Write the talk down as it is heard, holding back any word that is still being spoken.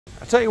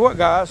I tell you what,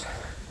 guys,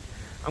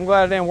 I'm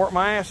glad I didn't work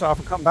my ass off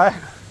and come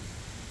back.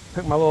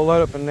 Pick my little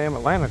load up in damn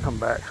Atlanta and come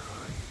back.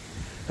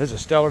 This is a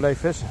stellar day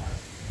fishing.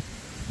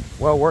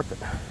 Well worth it.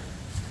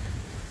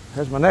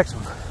 There's my next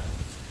one.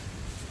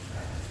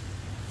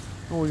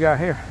 What we got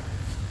here?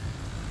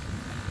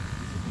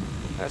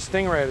 That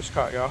stingray I just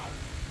caught, y'all.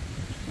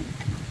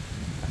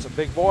 That's a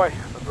big boy,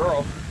 a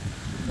girl.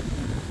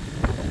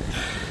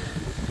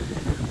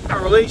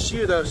 I'll release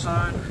you though,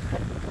 son.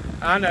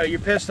 I know, you're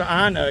pissed.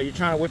 I know, you're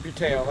trying to whip your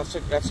tail.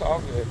 That's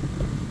all good.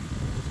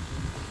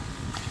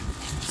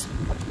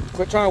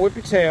 Quit trying to whip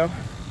your tail.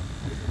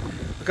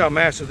 Look how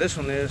massive this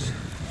one is.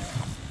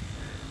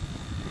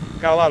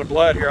 Got a lot of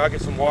blood here. I'll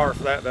get some water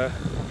for that though.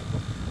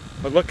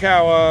 But look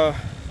how,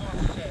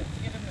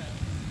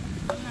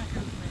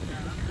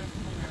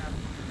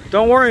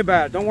 don't worry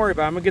about it. Don't worry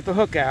about it. I'm gonna get the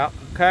hook out,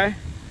 okay?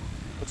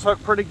 It's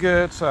hooked pretty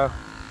good, so.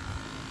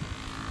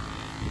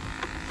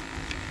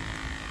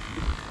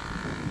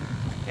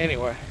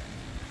 Anyway.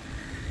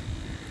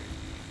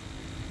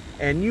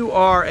 And you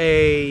are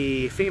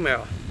a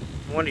female.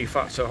 No wonder you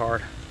fought so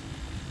hard.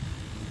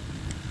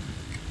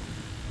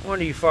 No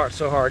wonder you fought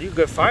so hard. You're a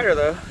good fighter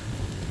though.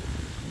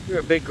 You're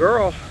a big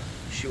girl.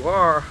 Yes, you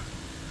are.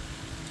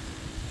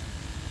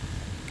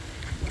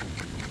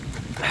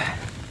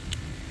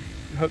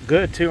 You hook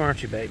good too,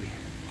 aren't you, baby?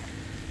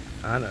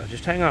 I know.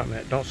 Just hang on a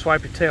minute. Don't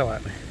swipe your tail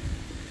at me.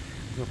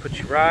 I'm gonna put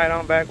you right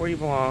on back where you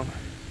belong.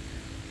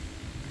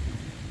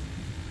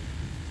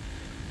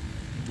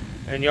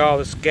 And y'all,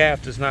 this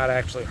gaff does not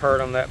actually hurt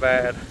them that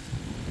bad.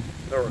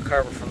 They'll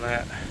recover from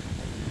that.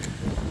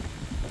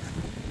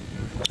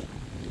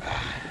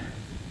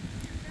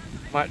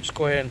 Might just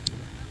go ahead and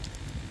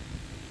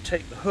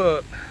take the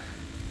hook.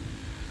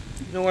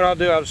 You know what I'll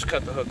do? I'll just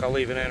cut the hook. I'll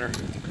leave it in her.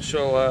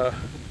 She'll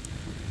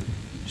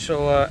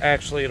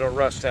actually, it'll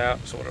rust out.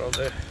 That's what it'll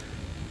do.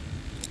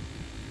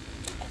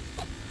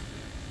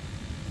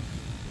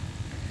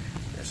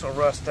 This will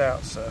rust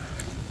out, so.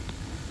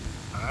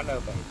 I know,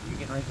 baby. You're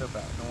getting ready to go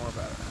back. Don't worry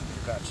about it.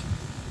 Got you.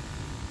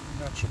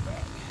 Got your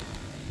back.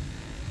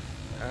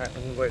 Alright, I'm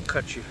going to go ahead and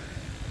cut you.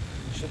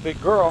 She's a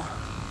big girl.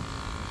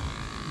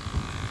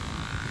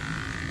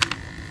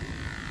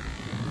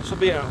 This will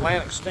be an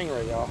Atlantic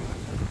stingray, y'all.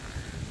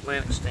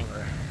 Atlantic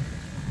stingray.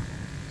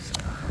 So,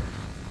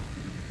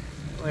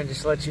 I'm going to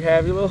just let you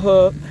have your little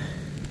hook.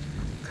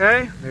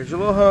 Okay? There's your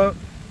little hook.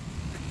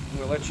 I'm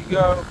going to let you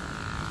go.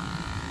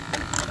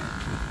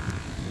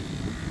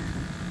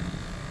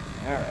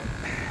 Alright.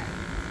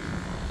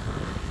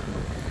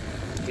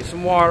 Get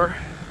some water.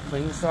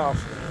 Clean this off.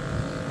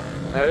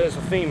 That is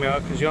a female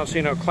because you don't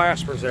see no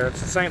claspers there.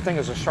 It's the same thing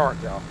as a shark,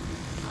 y'all.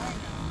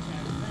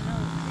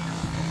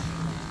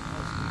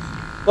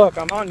 Look,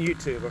 I'm on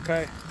YouTube,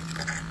 okay?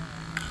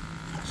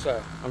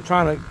 So I'm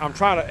trying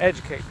to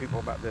educate people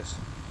about this.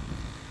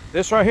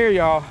 This right here,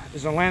 y'all,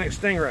 is an Atlantic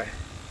stingray.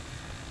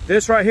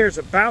 This right here is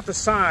about the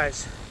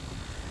size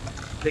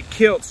that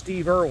killed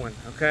Steve Irwin,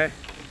 okay?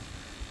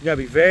 You gotta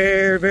be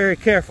very, very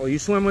careful. You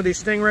swim with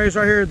these stingrays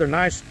right here, they're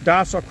nice,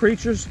 docile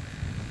creatures.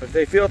 But if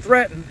they feel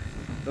threatened,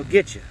 they'll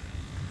get you.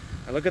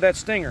 Now look at that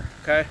stinger,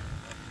 okay?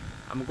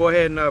 I'm gonna go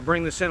ahead and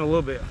bring this in a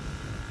little bit.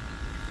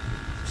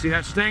 See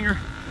that stinger?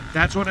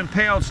 That's what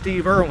impaled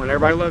Steve Irwin.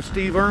 Everybody loves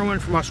Steve Irwin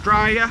from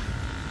Australia.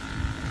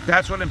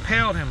 That's what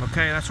impaled him,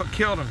 okay? That's what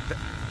killed him.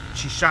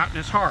 She shot in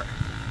his heart.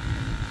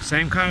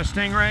 Same kind of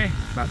stingray,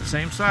 about the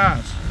same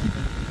size.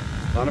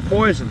 A lot of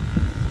poison,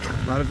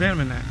 a lot of venom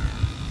in that.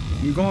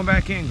 You going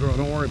back in, girl,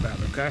 don't worry about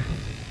it, okay?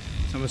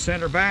 So I'm gonna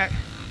send her back.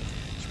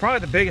 It's probably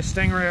the biggest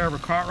stingray I ever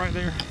caught right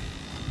there.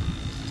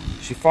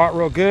 She fought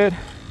real good.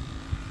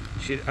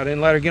 I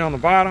didn't let her get on the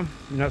bottom.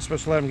 You're not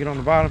supposed to let them get on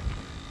the bottom.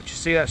 But you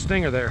see that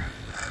stinger there.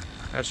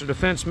 That's her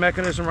defense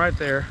mechanism right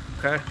there,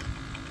 okay?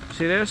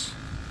 See this?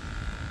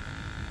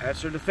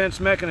 That's her defense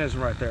mechanism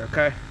right there,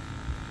 okay?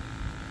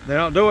 They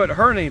don't do it to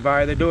hurt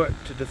anybody, they do it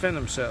to defend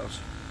themselves.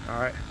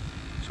 Alright.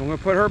 So I'm gonna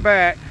put her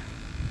back.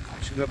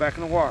 She'll go back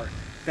in the water.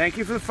 Thank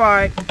you for the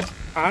fight.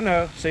 I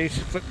know. See,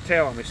 she flipped the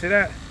tail on me. See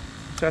that?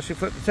 See how she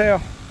flipped the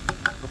tail?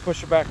 We'll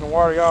push her back in the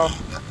water, y'all.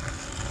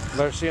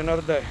 Let her see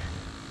another day.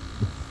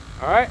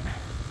 Alright?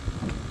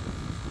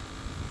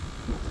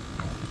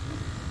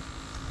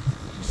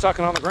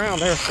 Sucking on the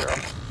ground there, Cheryl.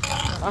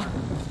 Huh?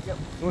 Yep.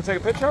 You want to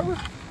take a picture of her?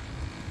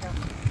 Yeah.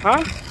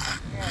 Huh?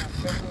 Yeah,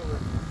 bend over.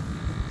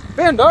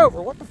 Bend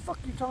over? What the fuck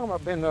are you talking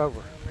about, bend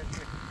over?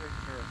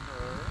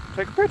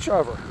 Take a picture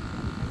of her.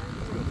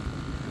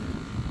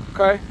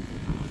 Okay.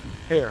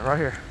 Here, right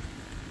here.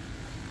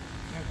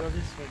 Yeah, go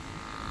this way.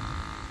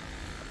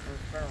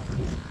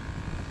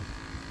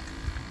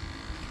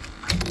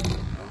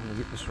 I'm gonna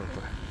get this real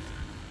quick.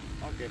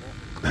 I'll get it.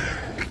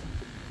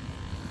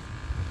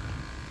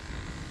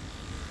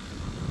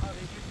 Oh,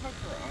 did you poke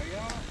her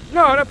eye out?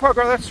 No, I didn't poke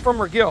her. That's from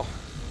her gill.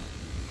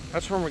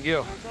 That's from her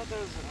gill. I thought that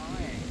was an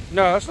eye.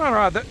 No, that's not her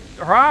eye.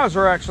 Her eyes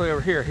are actually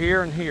over here,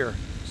 here and here.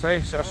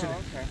 See? So okay.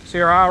 See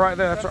her eye right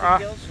there? That's her eye.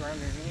 The gills are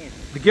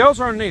underneath. The gills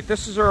are underneath.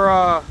 This is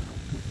her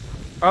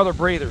other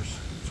breathers.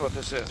 That's what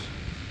this is.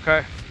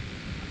 Okay?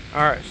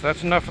 Alright, so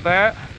that's enough of that.